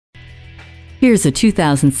Here's a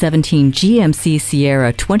 2017 GMC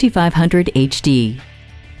Sierra 2500 HD.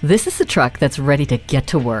 This is a truck that's ready to get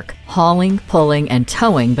to work, hauling, pulling, and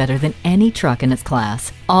towing better than any truck in its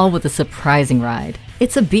class, all with a surprising ride.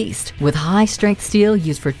 It's a beast, with high-strength steel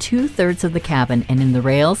used for 2/3 of the cabin and in the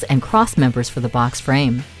rails and cross members for the box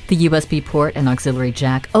frame. The USB port and auxiliary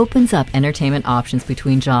jack opens up entertainment options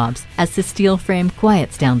between jobs as the steel frame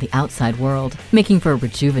quiets down the outside world, making for a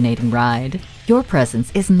rejuvenating ride. Your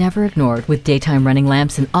presence is never ignored with daytime running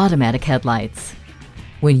lamps and automatic headlights.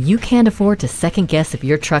 When you can't afford to second-guess if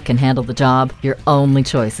your truck can handle the job, your only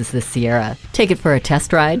choice is this Sierra. Take it for a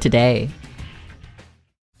test ride today.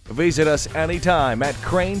 Visit us anytime at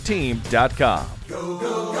crainteam.com.